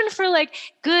we go in for like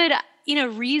good,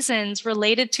 reasons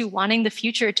related to wanting the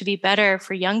future to be better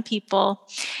for young people.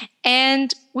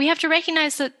 And we have to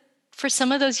recognize that for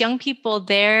some of those young people,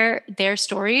 their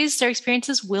stories, their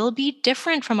experiences will be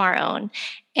different from our own.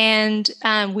 And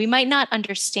we might not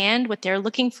understand what they're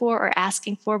looking for or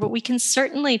asking for, but we can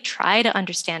certainly try to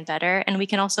understand better. And we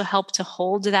can also help to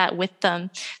hold that with them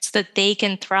so that they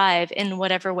can thrive in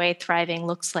whatever way thriving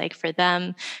looks like for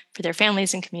them, for their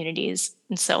families and communities,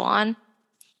 and so on.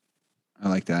 I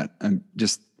like that.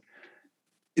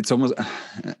 It's almost,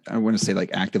 I want to say like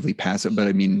actively passive, but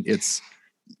I mean, it's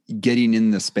getting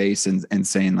in the space and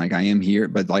saying like, I am here,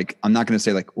 but like, I'm not going to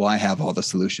say like, well, I have all the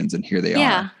solutions and here they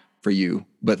are for you,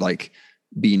 but like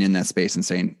being in that space and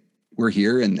saying, we're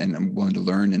here and I'm willing to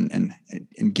learn and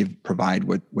provide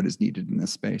what is needed in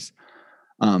this space.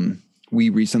 We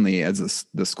recently, as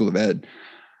the School of Ed,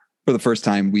 for the first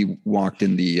time, we walked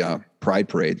in the Pride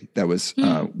Parade that was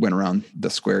went around the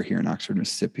square here in Oxford,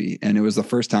 Mississippi, and it was the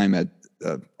first time that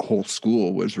the whole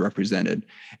school was represented.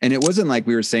 And it wasn't like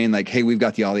we were saying like, "Hey, we've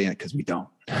got the audience," because we don't.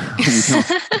 We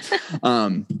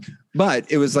don't.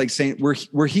 But it was like saying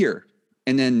we're here,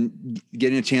 and then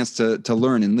getting a chance to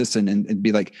learn and listen and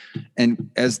be like, and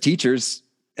as teachers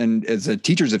and as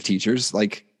teachers of teachers,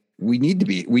 like. We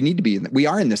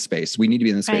are in this space. We need to be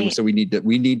in this space. So we need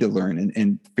to learn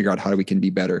and figure out how we can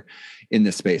be better in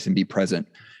this space and be present.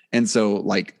 And so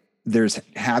like there's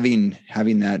having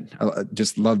that,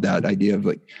 just love that idea of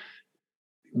like,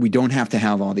 we don't have to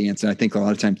have all the answers. I think a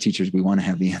lot of times teachers, we want to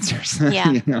have the answers,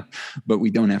 but we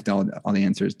don't have to all the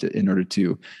answers in order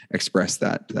to express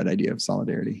that idea of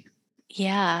solidarity.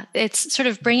 Yeah. It's sort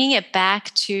of bringing it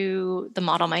back to the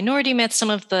model minority myth,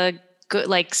 some of the good,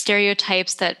 like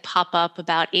stereotypes that pop up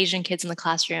about Asian kids in the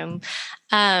classroom.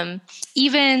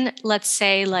 Even let's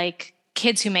say like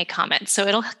kids who make comments. So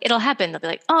it'll happen. They'll be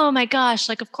like, "Oh my gosh,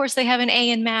 like of course they have an A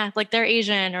in math, like they're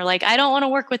Asian," or like, "I don't want to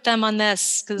work with them on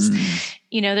this because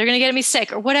they're going to get me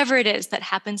sick," or whatever it is that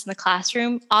happens in the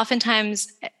classroom.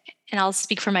 Oftentimes, and I'll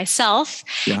speak for myself.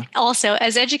 Yeah. Also,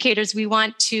 as educators, we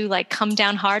want to like come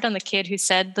down hard on the kid who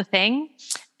said the thing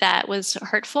that was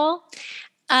hurtful.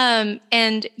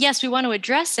 And yes, we want to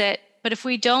address it, but if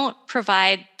we don't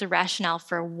provide the rationale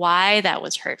for why that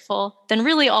was hurtful, then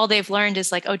really all they've learned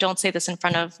is like, "Oh, don't say this in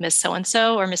front of Miss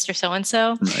So-and-so or Mr.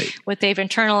 So-and-so. Right. What they've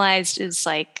internalized is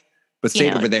like, but say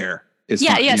it over there.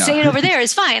 Say it over there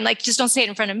is fine. Like, just don't say it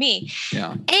in front of me.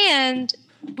 Yeah. And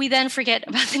we then forget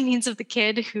about the needs of the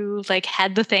kid who like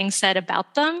had the thing said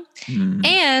about them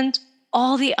and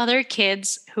all the other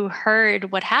kids who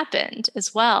heard what happened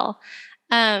as well.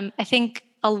 I think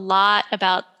a lot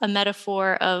about a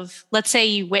metaphor of, let's say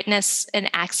you witness an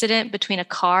accident between a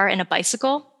car and a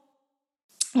bicycle.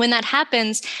 When that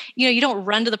happens, you don't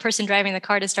run to the person driving the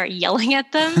car to start yelling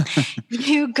at them.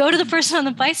 You go to the person on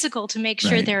the bicycle to make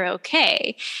sure they're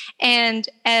okay. And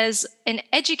as an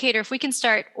educator, if we can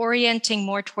start orienting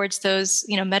more towards those,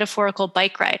 metaphorical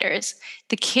bike riders,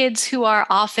 the kids who are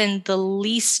often the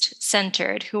least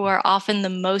centered, who are often the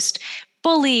most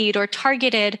bullied or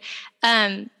targeted,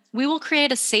 we will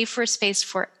create a safer space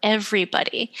for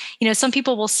everybody. Some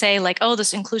people will say like, "Oh,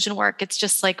 this inclusion work, it's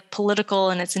just like political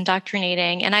and it's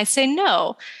indoctrinating." And I say,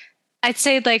 no. I'd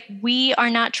say like, we are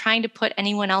not trying to put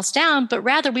anyone else down, but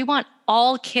rather we want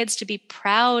all kids to be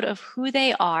proud of who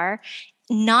they are,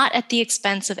 not at the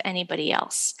expense of anybody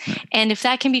else. Right. And if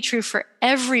that can be true for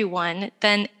everyone,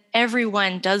 then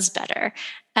everyone does better.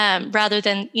 Rather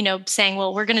than, saying,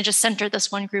 "Well, we're going to just center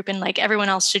this one group and like everyone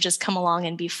else should just come along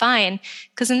and be fine."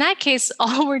 Because in that case,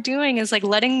 all we're doing is like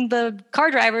letting the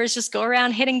car drivers just go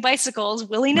around hitting bicycles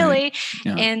willy-nilly. Right.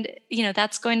 Yeah. And,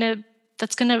 that's going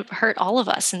to hurt all of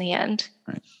us in the end.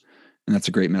 Right. And that's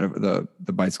a great metaphor,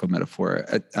 the bicycle metaphor.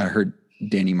 I heard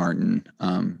Danny Martin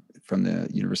from the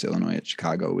University of Illinois at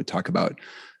Chicago would talk about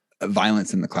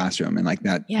violence in the classroom. And like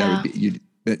that would be,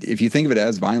 if you think of it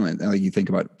as violent, like you think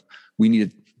about,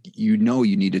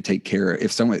 you need to take care of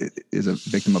if someone is a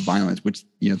victim of violence, which,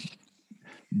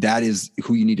 that is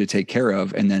who you need to take care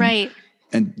of. And then,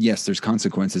 and yes, there's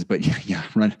consequences, but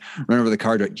run over the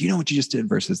car. Do you know what you just did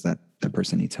versus that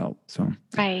person needs help. So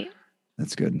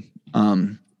that's good.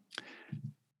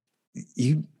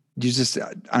 You just,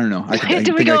 I don't know.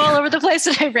 Did we go all over the place?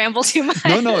 Did I ramble too much?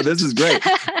 No, this is great.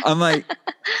 I'm like,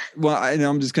 well,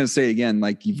 I'm just going to say again,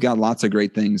 like you've got lots of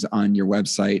great things on your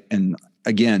website. And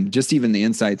again, just even the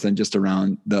insights and just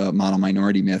around the model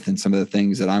minority myth and some of the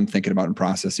things that I'm thinking about and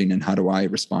processing and how do I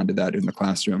respond to that in the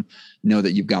classroom, know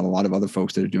that you've got a lot of other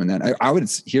folks that are doing that.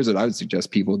 Here's what I would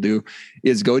suggest people do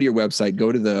is go to your website,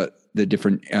 go to the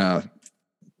different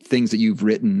things that you've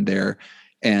written there,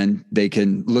 and they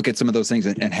can look at some of those things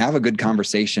and have a good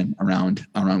conversation around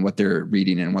what they're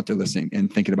reading and what they're listening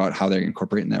and thinking about how they're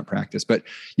incorporating that practice. But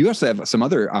you also have some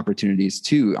other opportunities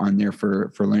too on there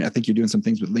for learning. I think you're doing some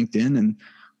things with LinkedIn and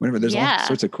whatever. There's all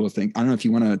sorts of cool things. I don't know if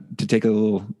you want to take a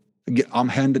little, I'll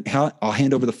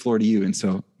hand over the floor to you. And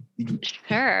so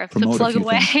sure. So plug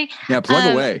away. Things. Yeah.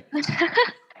 Plug away.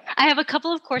 I have a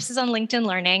couple of courses on LinkedIn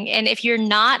Learning. And if you're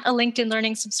not a LinkedIn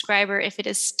Learning subscriber, if it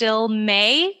is still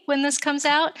May when this comes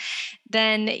out,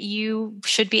 then you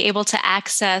should be able to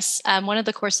access one of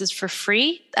the courses for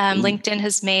free. LinkedIn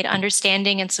has made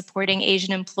understanding and supporting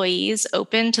Asian employees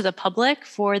open to the public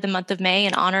for the month of May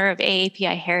in honor of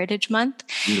AAPI Heritage Month.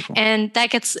 Beautiful. And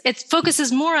it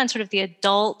focuses more on sort of the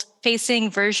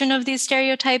adult-facing version of these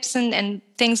stereotypes and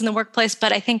things in the workplace,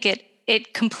 but I think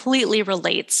it completely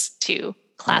relates to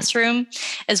classroom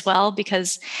as well,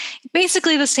 because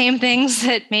basically the same things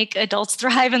that make adults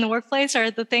thrive in the workplace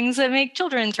are the things that make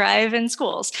children thrive in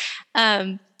schools.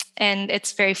 And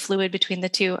it's very fluid between the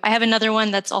two. I have another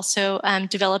one that's also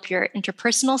develop your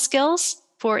interpersonal skills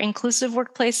for inclusive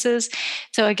workplaces.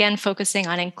 So again, focusing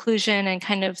on inclusion and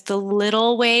kind of the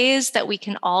little ways that we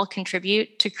can all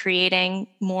contribute to creating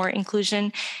more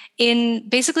inclusion in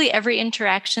basically every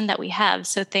interaction that we have.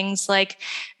 So things like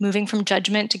moving from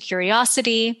judgment to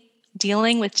curiosity,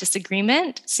 dealing with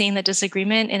disagreement, seeing that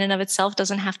disagreement in and of itself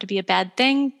doesn't have to be a bad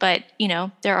thing, but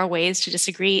there are ways to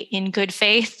disagree in good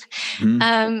faith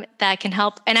that can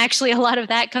help. And actually, a lot of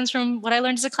that comes from what I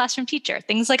learned as a classroom teacher.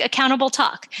 Things like accountable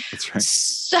talk. That's right.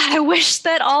 So I wish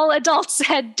that all adults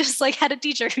had just had a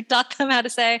teacher who taught them how to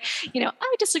say,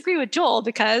 I disagree with Joel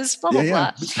because blah blah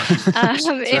blah.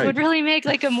 It would really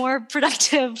make a more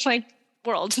productive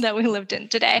world that we lived in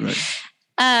today.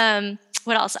 Right.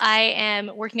 What else? I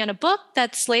am working on a book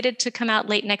that's slated to come out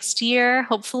late next year,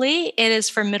 hopefully. It is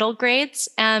for middle grades,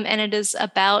 and it is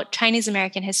about Chinese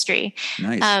American history,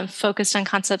 focused on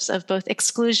concepts of both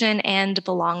exclusion and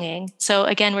belonging. So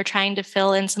again, we're trying to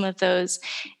fill in some of those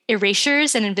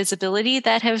erasures and invisibility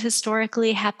that have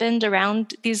historically happened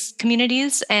around these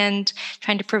communities, and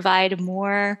trying to provide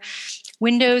more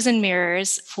windows and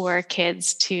mirrors for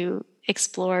kids to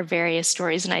explore various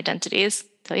stories and identities.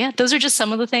 So yeah, those are just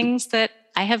some of the things that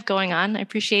I have going on. I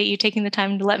appreciate you taking the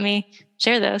time to let me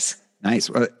share those.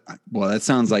 Nice. Well, that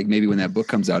sounds like maybe when that book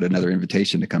comes out, another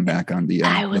invitation to come back on the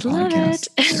I would love podcast.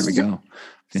 It. There we go.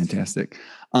 Fantastic.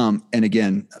 And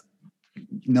again,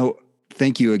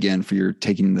 thank you again for your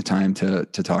taking the time to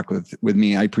talk with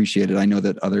me. I appreciate it. I know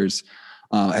that others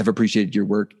have appreciated your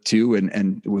work too.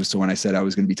 And so when I said I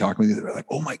was going to be talking with you, they were like,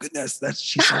 oh my goodness,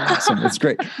 she's so awesome. That's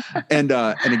great. And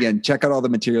again, check out all the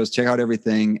materials, check out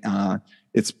everything.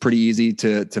 It's pretty easy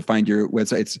to find your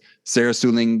website. It's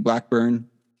Sarah-SoonLing Blackburn,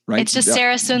 right? It's just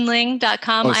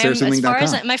Sarah-SoonLing.com.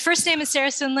 Sarah-SoonLing.com. My first name is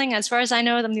Sarah-SoonLing. As far as I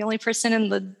know, I'm the only person in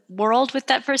the world with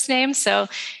that first name. So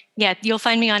yeah, you'll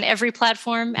find me on every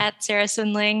platform at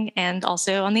Sarah-SoonLing and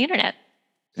also on the internet.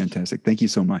 Fantastic. Thank you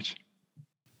so much.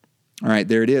 All right,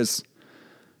 there it is.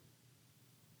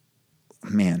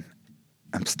 Man,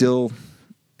 I'm still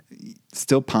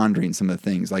pondering some of the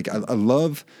things. I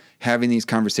love having these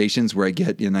conversations where I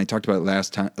get, and I talked about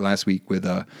it last week with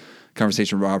a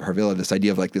conversation with Rob Harvilla, this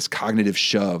idea of this cognitive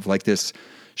shove, this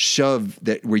shove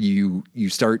that where you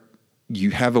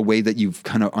have a way that you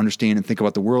kind of understand and think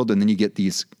about the world, and then you get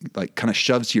these kind of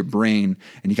shoves to your brain,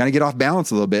 and you kind of get off balance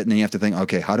a little bit, and then you have to think,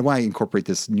 okay, how do I incorporate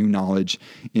this new knowledge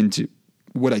into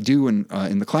what I do in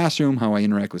the classroom, how I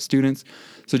interact with students.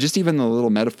 So just even the little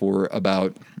metaphor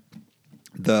about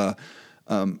a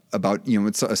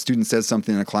student says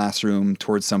something in a classroom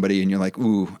towards somebody and you're like,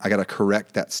 ooh, I got to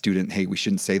correct that student. Hey, we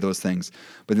shouldn't say those things.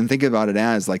 But then think about it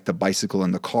as the bicycle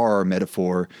and the car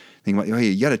metaphor. Think about, hey,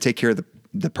 you got to take care of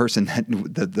the person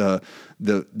that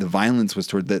the violence was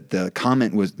toward, that the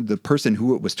comment was the person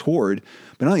who it was toward.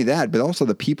 But not only that, but also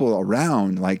the people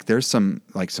around, there's some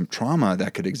trauma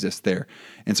that could exist there.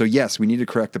 And so, yes, we need to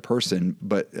correct the person,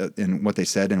 but in what they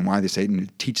said and why they say it,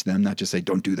 and teach them, not just say,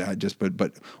 don't do that,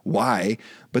 but why,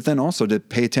 but then also to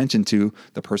pay attention to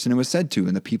the person it was said to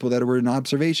and the people that were in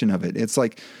observation of it. It's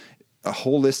a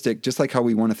holistic, just like how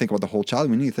we want to think about the whole child,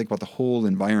 we need to think about the whole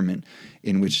environment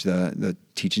in which the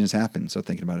teaching has happened. So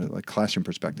thinking about it classroom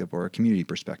perspective or a community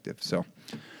perspective. So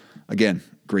again,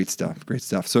 great stuff.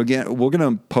 So again, we're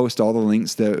going to post all the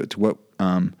links to what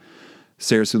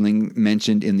Sarah-SoonLing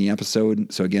mentioned in the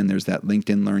episode. So again, there's that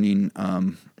LinkedIn Learning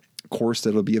course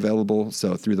that'll be available.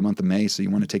 So through the month of May. So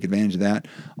you want to take advantage of that.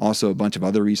 Also a bunch of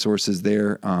other resources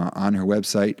there on her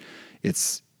website.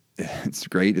 It's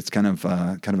great. It's kind of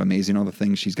amazing, all the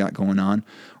things she's got going on,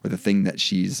 or the things that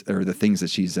she's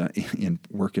in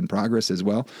work in progress as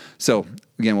well. So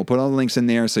again, we'll put all the links in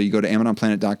there. So you go to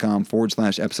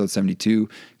AmadonPlanet.com/episode 72.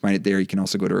 Find it there. You can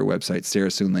also go to our website,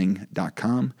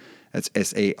 Sarah-SoonLing.com. That's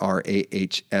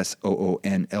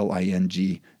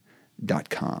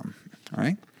SarahSoonLing.com. All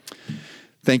right.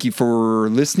 Thank you for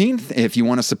listening. If you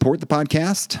want to support the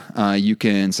podcast, you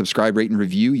can subscribe, rate, and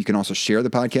review. You can also share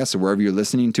the podcast. So wherever you're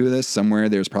listening to this, somewhere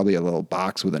there's probably a little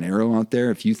box with an arrow out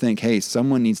there. If you think, hey,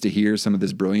 someone needs to hear some of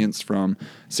this brilliance from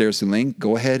Sarah-SoonLing,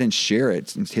 go ahead and share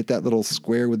it. And hit that little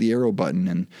square with the arrow button,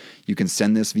 and you can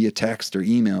send this via text or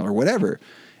email or whatever.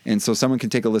 And so someone can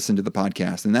take a listen to the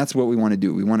podcast. And that's what we want to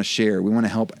do. We want to share. We want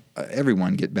to help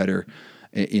everyone get better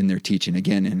in their teaching,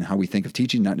 again, and how we think of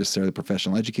teaching, not necessarily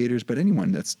professional educators, but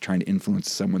anyone that's trying to influence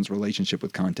someone's relationship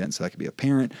with content. So that could be a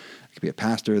parent, it could be a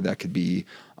pastor, that could be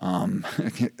a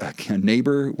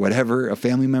neighbor, whatever, a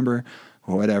family member,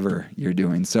 whatever you're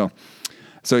doing. So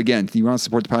again, if you want to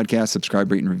support the podcast,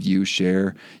 subscribe, rate, and review,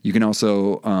 share. You can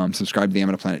also subscribe to the I'm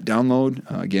on a Planet download.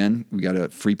 Again, we got a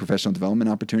free professional development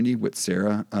opportunity with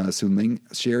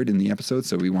Sarah-SoonLing shared in the episode.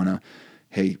 So we want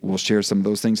to, we'll share some of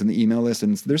those things in the email list.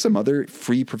 And there's some other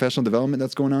free professional development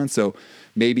that's going on. So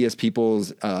maybe as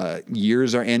people's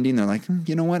years are ending, they're like,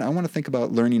 you know what? I want to think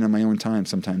about learning on my own time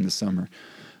sometime this summer.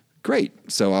 Great.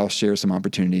 So I'll share some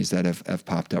opportunities that have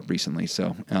popped up recently.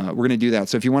 So we're going to do that.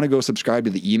 So if you want to go subscribe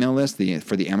to the email list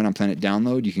for the I'm on a Planet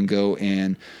download, you can go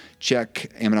and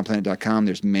check amononplanet.com.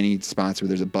 There's many spots where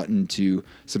there's a button to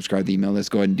subscribe to the email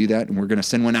list. Go ahead and do that, and we're going to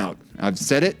send one out. I've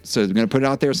said it, so we're going to put it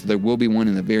out there, so there will be one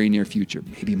in the very near future,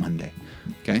 maybe Monday.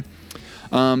 Okay?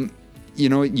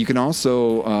 You can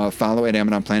also follow at I'm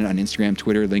on a Planet on Instagram,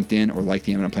 Twitter, LinkedIn, or like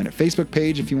the I'm on a Planet Facebook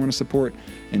page if you want to support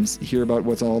and hear about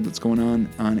what's going on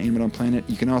I'm on a Planet.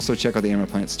 You can also check out the I'm on a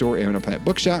Planet store, I'm on a Planet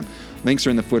bookshop. Links are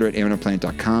in the footer at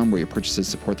amononplanet.com, where your purchases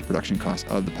support the production costs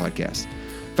of the podcast.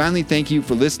 Finally, thank you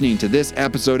for listening to this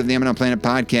episode of the I'm on a Planet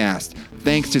podcast.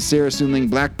 Thanks to Sarah-SoonLing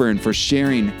Blackburn for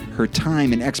sharing her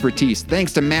time and expertise.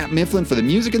 Thanks to Matt Mifflin for the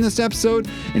music in this episode.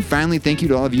 And finally, thank you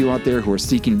to all of you out there who are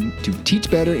seeking to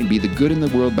teach better and be the good in the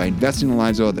world by investing in the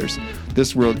lives of others.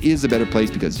 This world is a better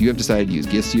place because you have decided to use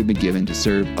gifts you have been given to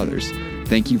serve others.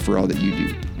 Thank you for all that you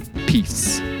do.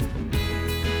 Peace.